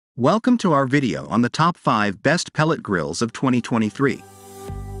Welcome to our video on the top 5 best pellet grills of 2023.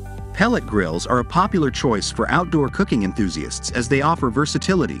 Pellet grills are a popular choice for outdoor cooking enthusiasts as they offer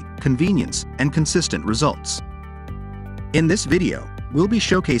versatility, convenience, and consistent results. In this video, we'll be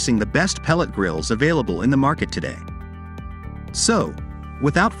showcasing the best pellet grills available in the market today. So,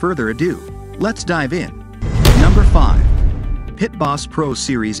 without further ado, let's dive in. Number 5. Pit Boss Pro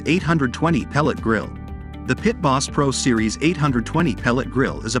Series 820 Pellet Grill. The Pit Boss Pro Series 820 Pellet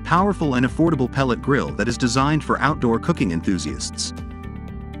Grill is a powerful and affordable pellet grill that is designed for outdoor cooking enthusiasts.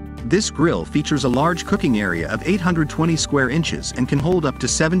 This grill features a large cooking area of 820 square inches and can hold up to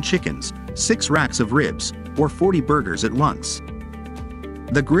 7 chickens, 6 racks of ribs, or 40 burgers at once.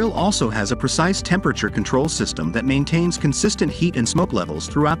 The grill also has a precise temperature control system that maintains consistent heat and smoke levels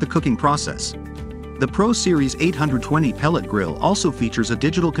throughout the cooking process. The Pro Series 820 Pellet Grill also features a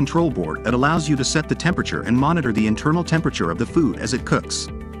digital control board that allows you to set the temperature and monitor the internal temperature of the food as it cooks.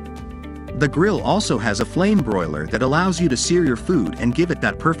 The grill also has a flame broiler that allows you to sear your food and give it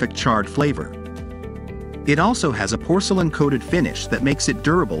that perfect charred flavor. It also has a porcelain-coated finish that makes it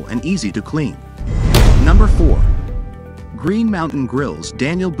durable and easy to clean. Number 4. Green Mountain Grill's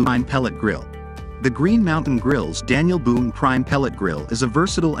Daniel Boone Pellet Grill. The Green Mountain Grill's Daniel Boone Prime Pellet Grill is a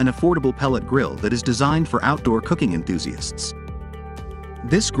versatile and affordable pellet grill that is designed for outdoor cooking enthusiasts.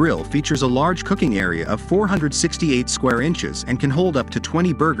 This grill features a large cooking area of 468 square inches and can hold up to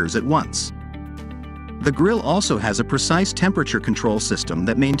 20 burgers at once. The grill also has a precise temperature control system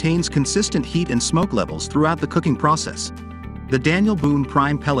that maintains consistent heat and smoke levels throughout the cooking process. The Daniel Boone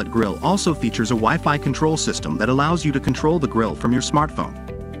Prime Pellet Grill also features a Wi-Fi control system that allows you to control the grill from your smartphone.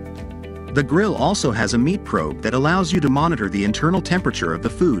 The grill also has a meat probe that allows you to monitor the internal temperature of the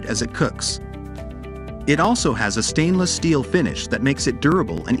food as it cooks. It also has a stainless steel finish that makes it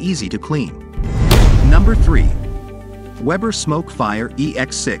durable and easy to clean. Number 3. Weber Smokefire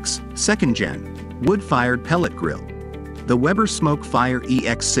EX6 2nd Gen Wood-Fired Pellet Grill. The Weber Smokefire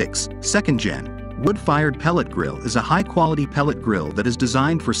EX6 2nd Gen Wood-Fired Pellet Grill is a high-quality pellet grill that is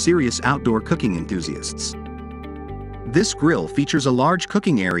designed for serious outdoor cooking enthusiasts. This grill features a large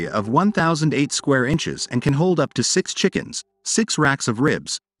cooking area of 1,008 square inches and can hold up to 6 chickens, 6 racks of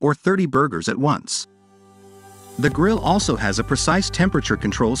ribs, or 30 burgers at once. The grill also has a precise temperature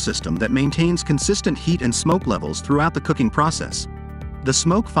control system that maintains consistent heat and smoke levels throughout the cooking process. The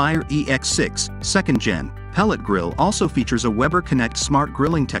Smokefire EX6 2nd Gen Pellet Grill also features a Weber Connect smart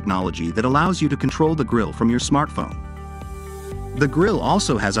grilling technology that allows you to control the grill from your smartphone. The grill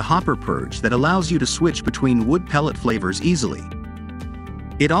also has a hopper purge that allows you to switch between wood pellet flavors easily.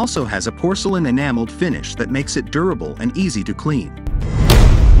 It also has a porcelain enameled finish that makes it durable and easy to clean.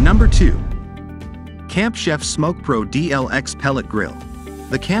 Number 2. Camp Chef Smoke Pro DLX Pellet Grill.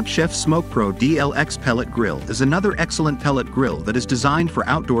 The Camp Chef Smoke Pro DLX Pellet Grill is another excellent pellet grill that is designed for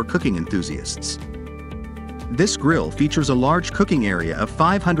outdoor cooking enthusiasts. This grill features a large cooking area of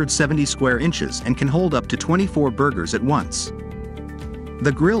 570 square inches and can hold up to 24 burgers at once.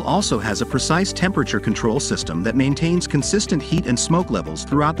 The grill also has a precise temperature control system that maintains consistent heat and smoke levels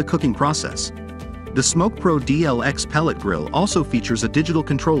throughout the cooking process. The Smoke Pro DLX Pellet Grill also features a digital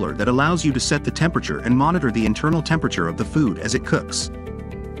controller that allows you to set the temperature and monitor the internal temperature of the food as it cooks.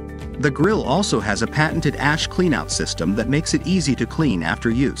 The grill also has a patented ash cleanout system that makes it easy to clean after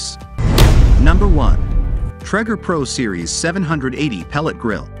use. Number 1. Traeger Pro Series 780 Pellet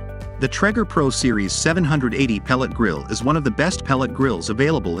Grill. The Traeger Pro Series 780 Pellet Grill is one of the best pellet grills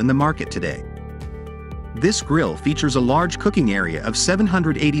available in the market today. This grill features a large cooking area of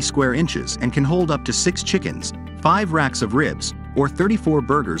 780 square inches and can hold up to 6 chickens, 5 racks of ribs, or 34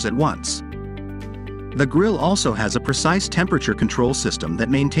 burgers at once. The grill also has a precise temperature control system that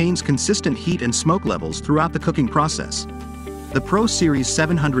maintains consistent heat and smoke levels throughout the cooking process. The Pro Series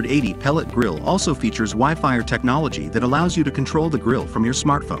 780 Pellet Grill also features Wi-Fi technology that allows you to control the grill from your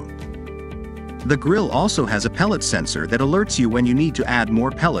smartphone. The grill also has a pellet sensor that alerts you when you need to add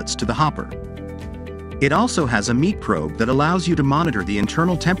more pellets to the hopper. It also has a meat probe that allows you to monitor the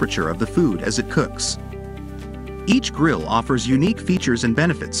internal temperature of the food as it cooks. Each grill offers unique features and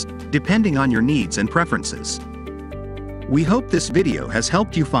benefits, depending on your needs and preferences. We hope this video has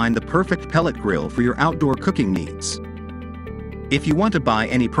helped you find the perfect pellet grill for your outdoor cooking needs. If you want to buy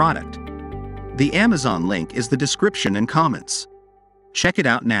any product, the Amazon link is the description and comments. Check it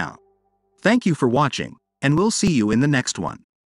out now. Thank you for watching, and we'll see you in the next one.